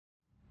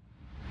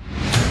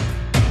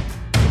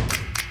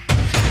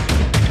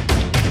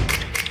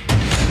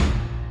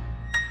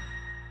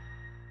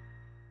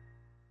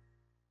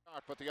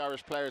but the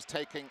Irish players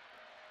taking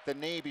the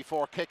knee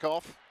before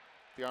kick-off.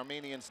 The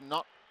Armenians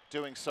not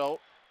doing so,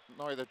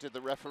 neither did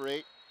the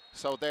referee.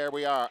 So there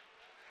we are,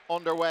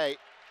 underway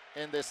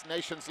in this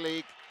Nations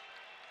League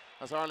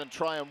as Ireland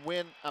try and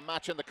win a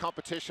match in the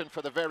competition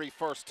for the very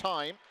first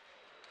time.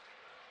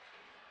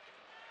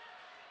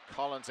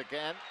 Collins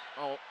again.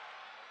 Oh,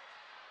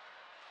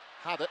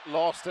 had it,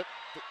 lost it.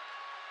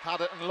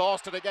 Had it and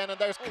lost it again, and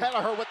there's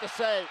Kelleher with the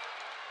save.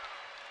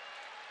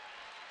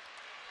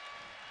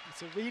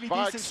 It's a really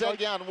decent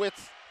Barg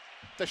with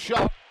the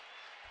shot.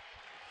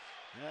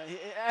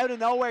 Out of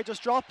nowhere,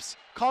 just drops.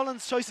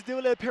 Collins tries to do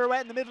a little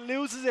pirouette in the middle,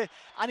 loses it,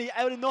 and he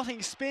out of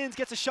nothing spins,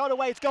 gets a shot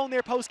away. It's going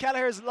near post.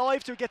 Kelleher's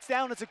live to it, gets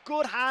down. It's a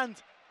good hand.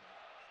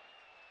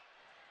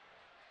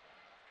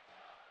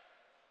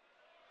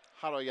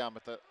 Haroyan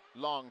with the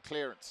long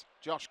clearance.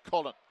 Josh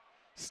Cullen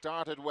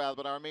started well,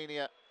 but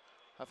Armenia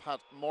have had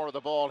more of the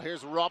ball.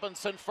 Here's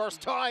Robinson,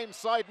 first time,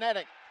 side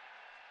netting.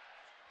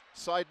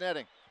 Side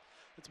netting.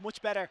 It's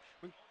much better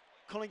when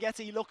Cullen gets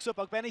it, he looks up.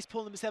 Ogbene's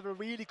pulling himself in a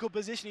really good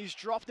position. He's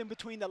dropped in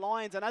between the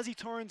lines, and as he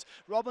turns,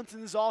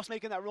 Robinson is off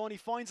making that run. He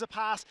finds a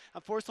pass,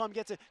 and first time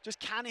gets it. Just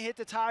can't hit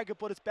the target,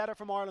 but it's better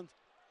from Ireland.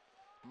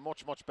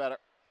 Much, much better.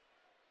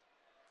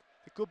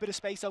 A good bit of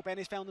space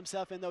Ogbene's found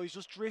himself in, though. He's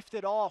just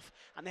drifted off,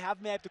 and they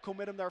haven't been able to come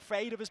with him. They're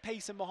afraid of his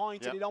pace in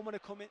behind, so they don't want to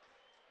come in.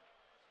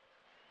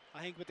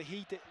 I think with the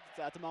heat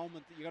at the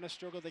moment, you're going to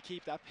struggle to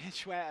keep that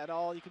pitch wet at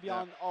all. You could be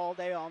on all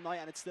day, all night,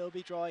 and it'd still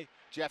be dry.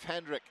 Jeff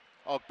Hendrick.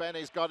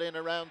 Ogbene's got in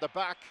around the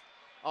back.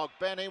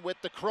 Ogbene with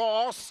the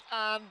cross,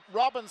 and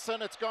Robinson,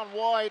 it's gone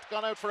wide,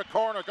 gone out for a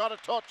corner, got a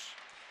touch.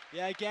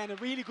 Yeah, again, a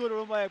really good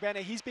run by Ogbene.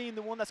 He's been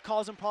the one that's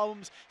causing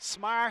problems.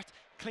 Smart,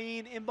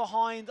 clean, in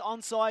behind,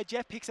 onside.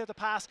 Jeff picks out the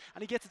pass,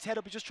 and he gets it head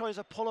up. He just tries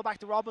to pull it back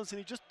to Robinson.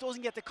 He just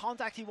doesn't get the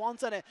contact he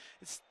wants on it.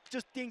 It's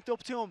just dinked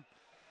up to him.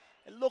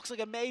 It looks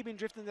like it may have been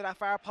drifting to that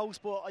far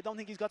post, but I don't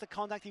think he's got the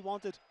contact he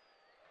wanted.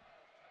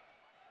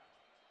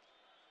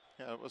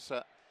 Yeah, it was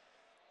an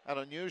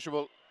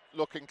unusual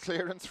looking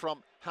clearance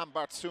from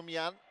Hambart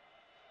Sumyan.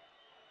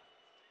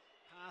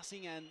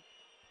 Passing, and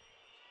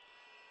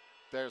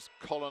there's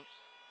Cullen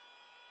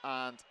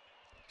and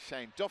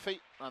Shane Duffy,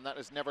 and that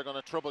is never going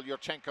to trouble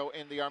Yurchenko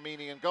in the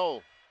Armenian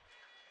goal.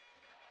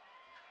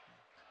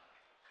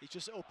 He's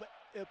just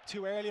up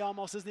too early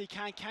almost, isn't he?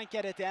 Can't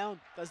get it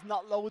down. There's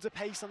not loads of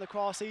pace on the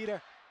cross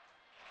either.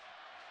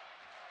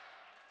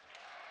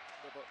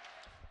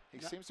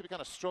 He seems to be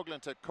kind of struggling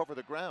to cover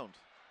the ground.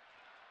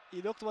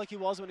 He looked like he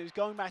was when he was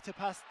going back to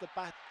pass the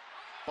bat.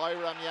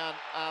 Bayramyan,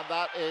 and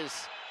that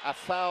is a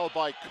foul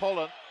by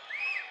Cullen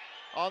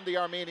on the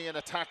Armenian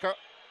attacker.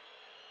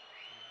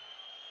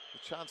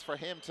 The chance for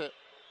him to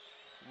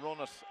run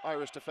at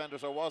Irish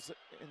defenders, or was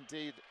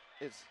indeed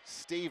is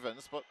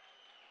Stevens, but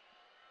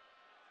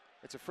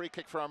it's a free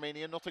kick for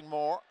Armenia, nothing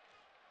more.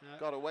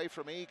 Got away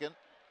from Egan.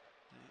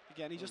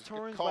 Again, he just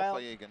turns caught well.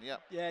 By Egan,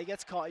 yeah, he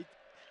gets caught.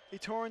 He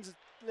turns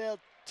a little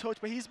touch,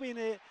 but he's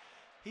been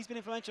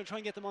influential in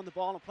trying to get them on the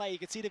ball and play. You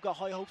can see they've got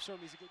high hopes for him.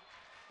 He's a good.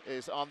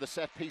 Is on the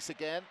set piece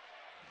again.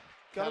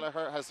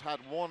 Kelleher has had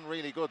one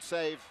really good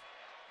save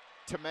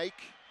to make.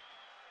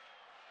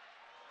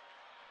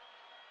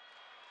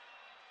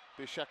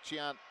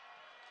 Bishakchian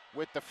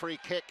with the free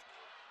kick.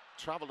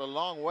 Travelled a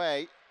long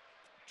way.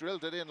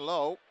 Drilled it in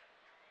low.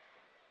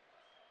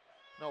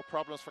 No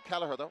problems for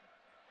Kelleher though.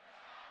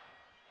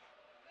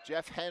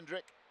 Jeff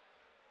Hendrick.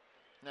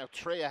 Now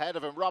 3 ahead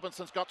of him.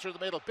 Robinson's got through the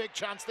middle. Big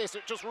chance this.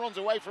 It just runs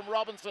away from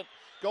Robinson.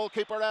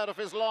 Goalkeeper out of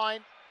his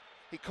line.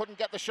 He couldn't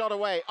get the shot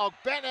away.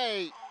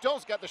 Ogbene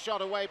does get the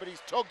shot away, but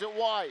he's tugged it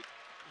wide.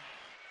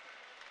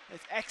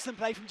 It's excellent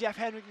play from Jeff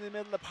Hendrick in the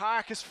middle of the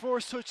park. His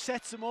first touch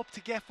sets him up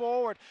to get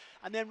forward,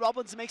 and then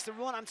Robinson makes the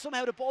run, and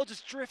somehow the ball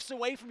just drifts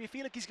away from you. You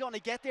feel like he's going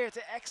to get there. It's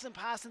an excellent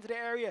pass into the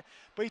area,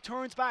 but he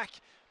turns back,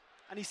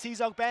 and he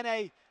sees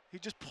Ogbene. He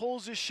just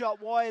pulls his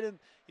shot wide, and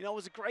you know, it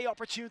was a great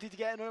opportunity to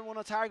get another one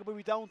on target, but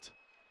we don't.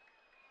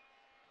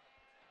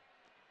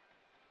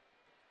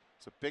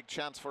 It's a big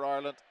chance for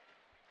Ireland.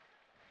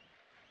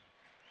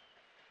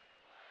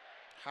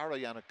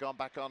 Haroyan had gone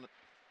back on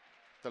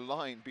the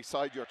line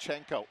beside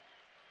Yurchenko.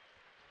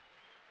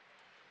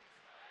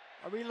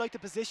 I really like the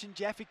position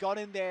Jeffy got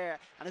in there,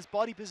 and his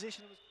body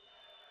position was.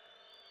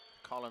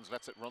 Collins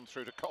lets it run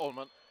through to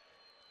Coleman.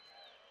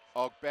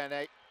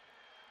 Ogbene.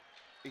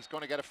 He's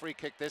going to get a free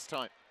kick this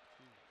time.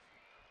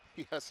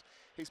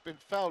 He's been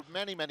fouled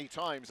many, many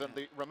times, and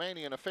the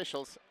Romanian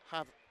officials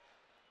have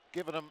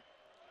given him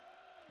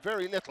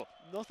very little.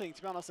 Nothing,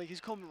 to be honest. Like, he's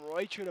coming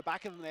right through the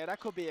back of him there. That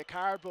could be a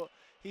card, but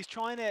he's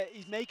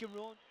making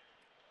run.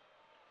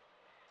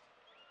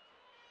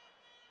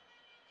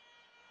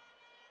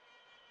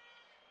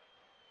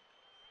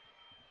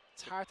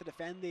 It's hard to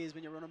defend these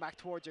when you're running back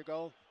towards your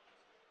goal.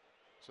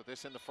 So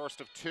this in the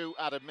first of 2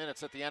 added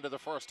minutes at the end of the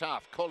first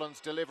half. Cullen's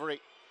delivery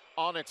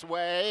on its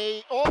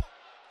way. Oh!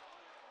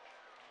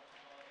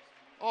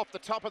 Off the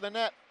top of the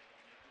net.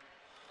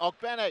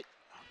 Ogbene.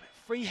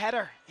 Free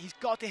header. He's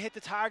got to hit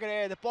the target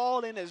there. The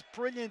ball in is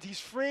brilliant. He's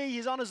free.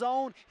 He's on his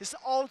own. He's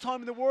all the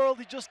time in the world.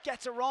 He just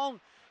gets it wrong.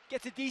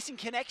 gets a decent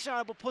connection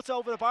on it, but puts it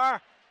over the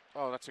bar.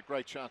 Oh, that's a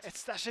great chance.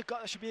 That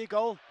should be a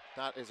goal.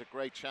 That is a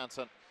great chance,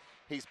 and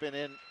he's been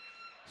in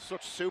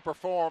such super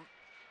form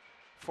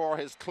for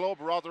his club,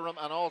 Rotherham,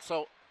 and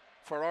also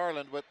for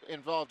Ireland,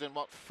 involved in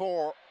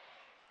 4.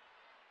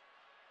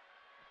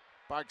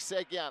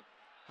 Bargsegyan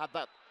had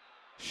that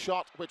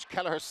shot which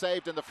Kelleher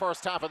saved in the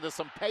first half, and there's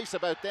some pace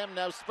about them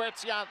now.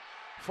 Spertian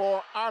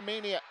for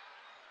Armenia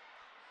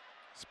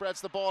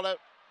spreads the ball out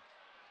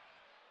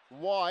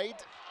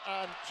wide,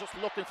 and just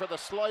looking for the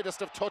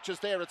slightest of touches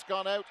there. It's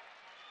gone out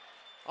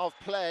of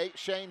play.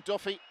 Shane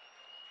Duffy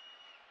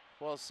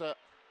was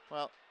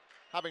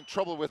having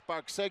trouble with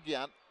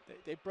Bargsegyan.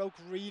 They broke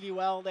really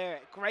well there.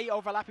 Great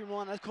overlapping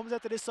run, and it comes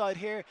out to this side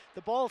here.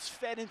 The ball's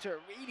fed into a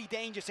really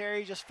dangerous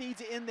area, just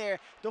feeds it in there.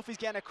 Duffy's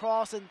getting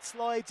across and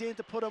slides in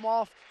to put him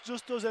off,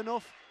 just does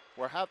enough.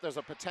 There's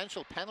a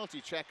potential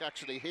penalty check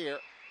actually here,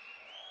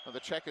 and the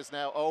check is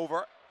now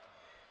over.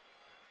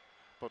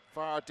 But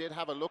VAR did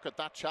have a look at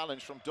that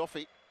challenge from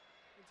Duffy.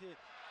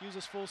 Use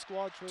his full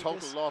squad through Total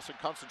this. loss in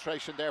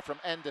concentration there from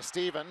Enda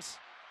Stevens.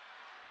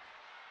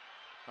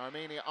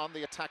 Armenia on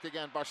the attack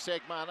again.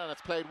 Bargsegyan, and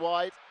it's played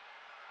wide.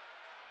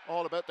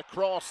 All about the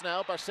cross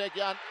now.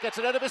 Bargsegyan gets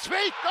it out of his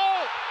feet.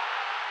 Goal!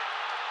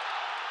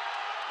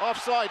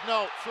 Offside,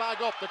 no.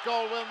 Flag up. The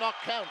goal will not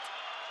count.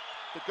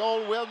 The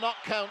goal will not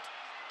count.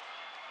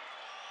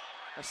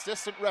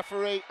 Assistant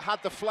referee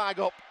had the flag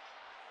up.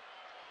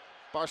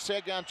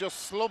 Bargsegyan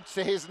just slumped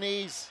to his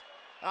knees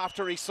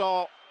after he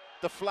saw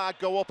the flag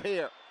go up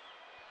here.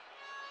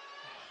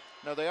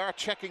 Now they are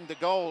checking the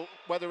goal,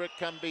 whether it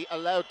can be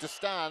allowed to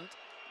stand.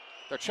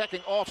 They're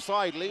checking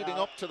offside leading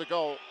up to the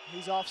goal.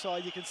 He's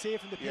offside. You can see it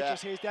from the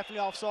pictures here. He's definitely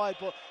offside.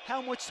 But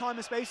how much time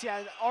and space he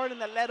had? Ireland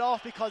that let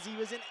off because he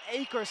was in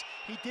acres.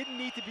 He didn't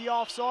need to be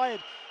offside.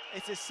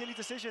 It's a silly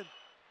decision.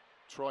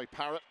 Troy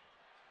Parrott.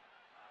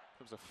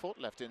 There was a foot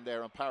left in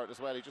there on Parrott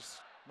as well. He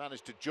just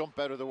managed to jump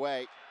out of the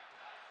way.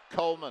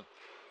 Coleman.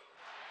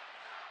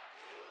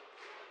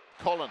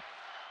 Cullen.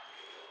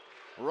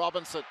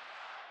 Robinson.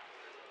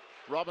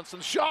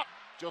 Robinson's shot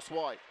just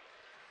wide.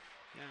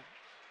 Yeah.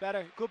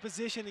 Better, good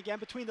position again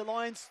between the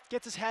lines,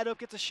 gets his head up,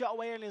 gets a shot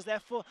away on his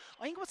left foot.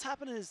 I think what's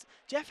happening is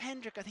Jeff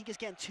Hendrick, I think, is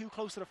getting too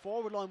close to the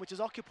forward line, which is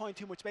occupying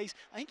too much space.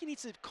 I think he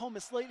needs to come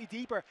slightly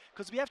deeper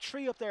because we have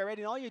 3 up there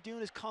already, and all you're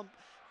doing is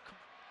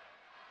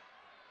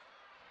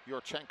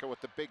Yurchenko with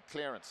the big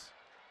clearance.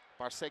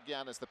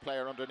 Bargsegyan is the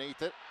player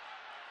underneath it.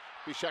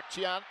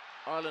 Bishakchian,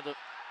 Ireland have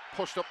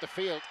pushed up the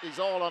field. He's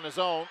all on his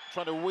own,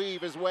 trying to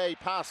weave his way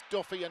past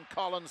Duffy and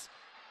Collins.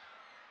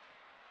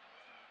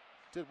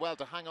 Did well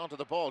to hang on to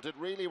the ball, did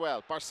really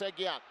well.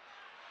 Bargsegyan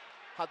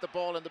had the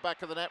ball in the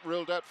back of the net,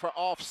 ruled out for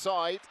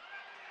offside.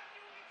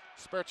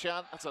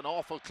 Spertian, that's an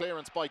awful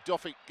clearance by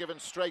Duffy, given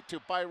straight to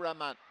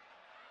Bayraman.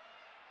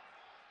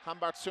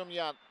 Hambart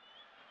Sumyan.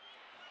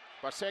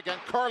 Bargsegyan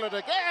curl it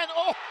again.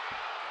 Oh!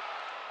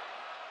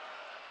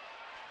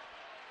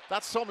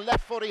 That's some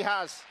left foot he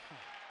has.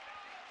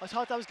 I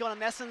thought that was going to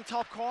nest in the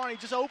top corner. He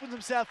just opened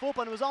himself up,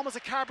 and it was almost a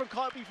carbon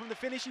copy from the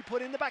finish he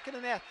put in the back of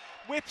the net.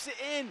 Whips it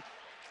in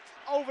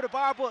over the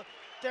bar, but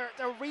they're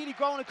really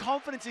growing in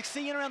confidence. You're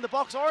seeing around the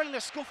box. Ireland are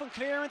scuffing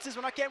clearances.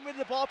 We're not getting rid of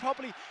the ball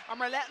properly, and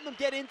we're letting them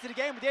get into the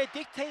game. But they're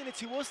dictating it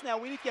to us now.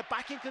 We need to get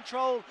back in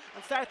control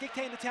and start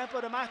dictating the tempo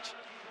of the match.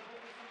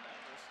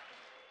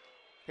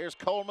 Here's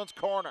Coleman's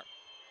corner.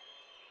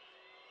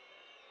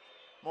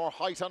 More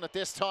height on it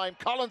this time.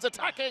 Collins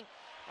attacking,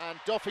 and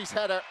Duffy's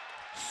header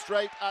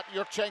straight at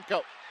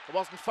Yurchenko. It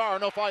wasn't far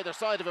enough either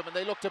side of him, and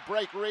they look to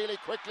break really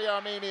quickly,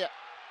 Armenia.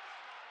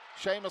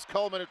 Seamus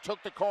Coleman, who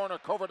took the corner,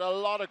 covered a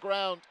lot of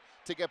ground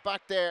to get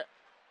back there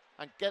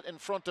and get in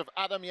front of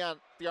Adamyan,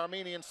 the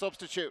Armenian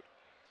substitute.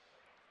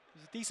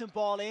 There's a decent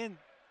ball in,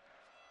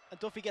 and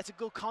Duffy gets a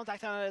good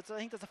contact on it. I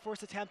think that's the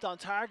first attempt on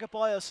target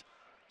by us.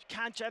 You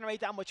can't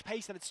generate that much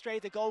pace, and it's straight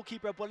at the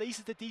goalkeeper, but at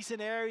least it's a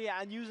decent area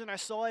and using our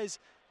size.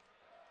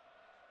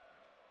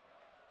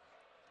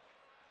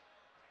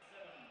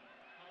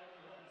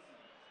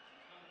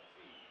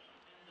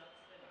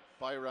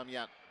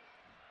 Bayramyan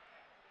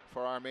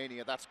for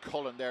Armenia. That's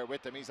Cullen there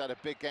with them. He's had a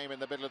big game in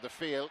the middle of the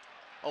field.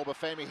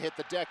 Obafemi hit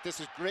the deck. This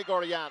is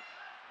Grigoryan.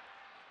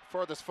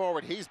 Furthest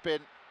forward he's been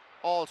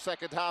all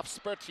second half.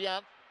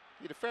 Spertian,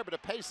 he had a fair bit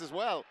of pace as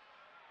well.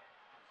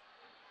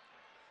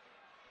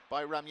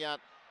 Bayramyan.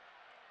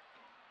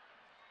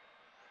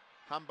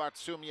 Hambart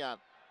Sumyan.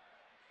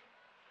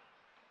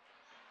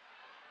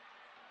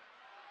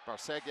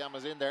 Bargsegyan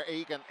was in there.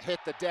 Egan hit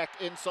the deck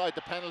inside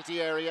the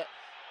penalty area.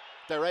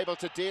 They're able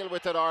to deal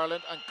with it,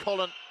 Ireland, and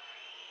Cullen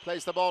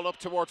plays the ball up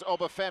towards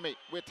Obafemi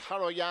with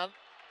Haroyan.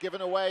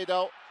 Given away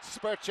though,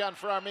 Spertian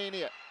for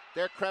Armenia.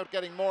 Their crowd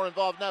getting more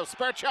involved now.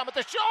 Spertian with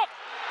the shot!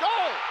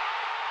 Goal!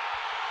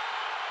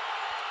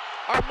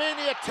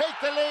 Armenia take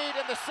the lead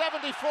in the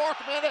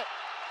 74th minute.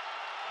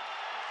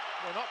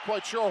 We're not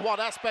quite sure what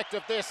aspect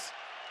of this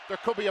there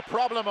could be a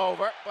problem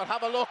over, but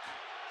have a look.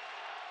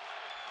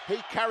 He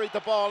carried the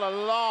ball a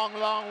long,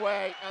 long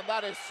way, and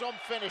that is some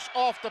finish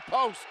off the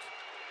post.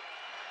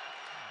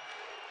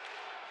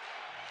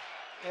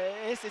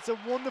 It's a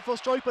wonderful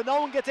strike, but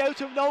no one gets out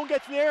to him, no one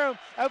gets near him.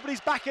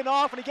 Everybody's backing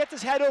off, and he gets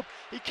his head up.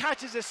 He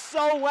catches it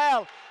so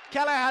well.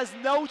 Keller has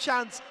no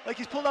chance. Like,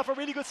 he's pulled off a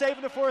really good save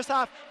in the first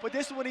half, but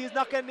this one he's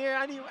not getting near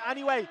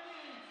anyway.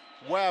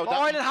 Wow,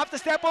 Ireland have to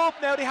step up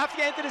now. They have to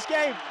get into this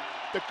game.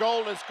 The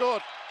goal is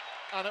good,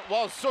 and it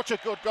was such a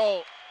good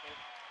goal.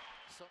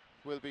 So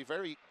we'll be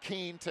very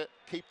keen to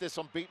keep this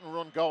unbeaten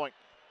run going.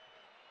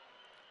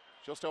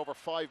 Just over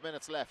 5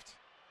 minutes left.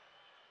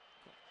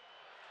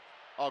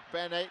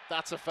 Ogbene,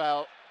 that's a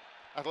foul.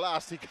 At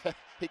last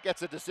he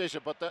gets a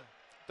decision, but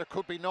there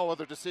could be no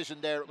other decision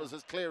there. It was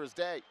as clear as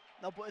day.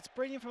 No, but it's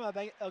brilliant from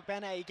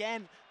Ogbene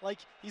again. Like,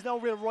 he's no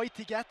real right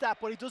to get that,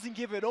 but he doesn't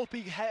give it up.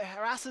 He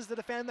harasses the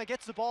defender,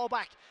 gets the ball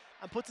back,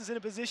 and puts us in a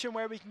position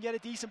where we can get a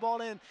decent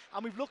ball in.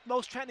 And we've looked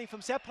most threatening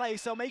from set play,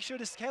 so make sure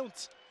this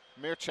counts.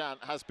 Mirchan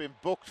has been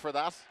booked for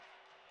that.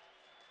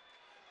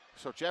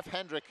 So Jeff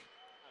Hendrick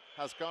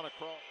has gone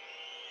across.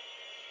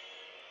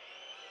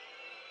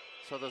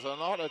 So there's a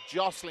lot of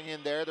jostling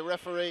in there. The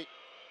referee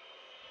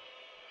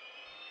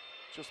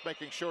just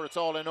making sure it's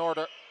all in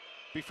order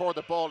before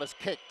the ball is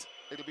kicked.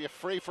 It'll be a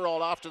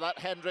free-for-all after that.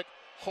 Hendrick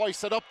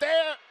hoists it up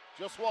there.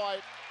 Just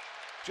wide.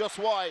 Just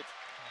wide.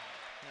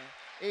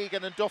 Yeah.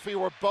 Egan and Duffy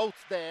were both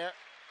there.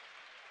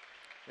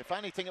 If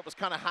anything, it was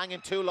kind of hanging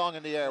too long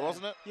in the air,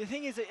 wasn't it? The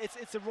thing is,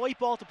 it's the right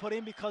ball to put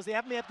in because they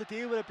haven't been able to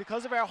deal with it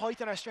because of our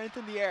height and our strength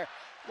in the air.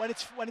 When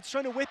it's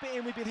trying to whip it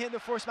in, we've been hitting the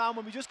first man.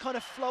 When we just kind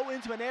of float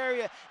into an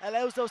area, it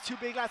allows those two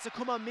big lads to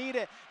come and meet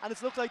it. And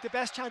it's looked like the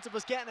best chance of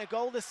us getting a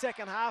goal this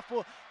second half,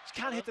 but just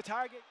can't hit the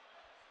target.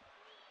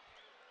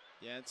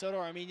 Yeah, and so do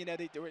Armenia now.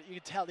 You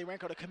can tell they weren't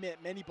going to commit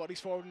many bodies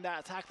forward in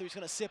that attack. They were just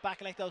going to sit back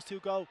and let those two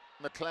go.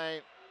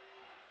 McLean.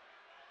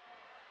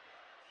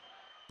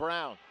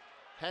 Brown.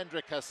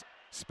 Hendrick has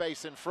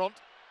space in front.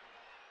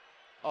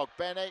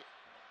 Ogbene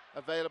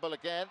available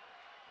again.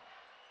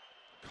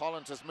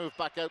 Collins has moved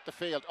back out the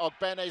field.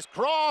 Ogbene's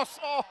cross.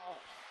 Oh!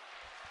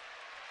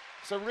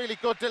 It's a really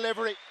good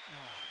delivery.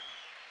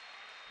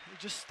 He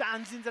just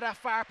stands into that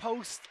far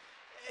post.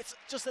 It's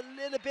just a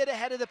little bit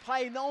ahead of the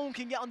play. No one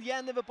can get on the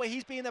end of it, but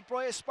he's being the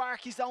brightest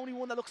spark. He's the only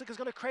one that looks like he's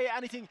going to create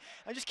anything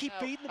and just keep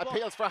beating the ball.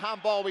 Appeals for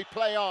handball, we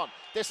play on.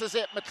 This is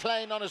it,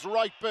 McLean on his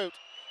right boot.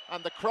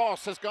 And the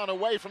cross has gone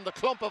away from the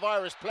clump of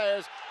Irish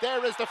players.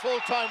 There is the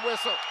full-time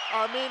whistle.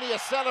 Armenia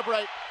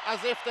celebrate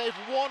as if they've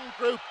won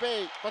Group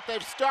B, but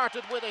they've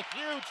started with a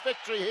huge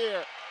victory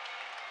here.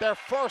 Their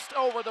first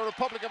over the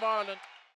Republic of Ireland.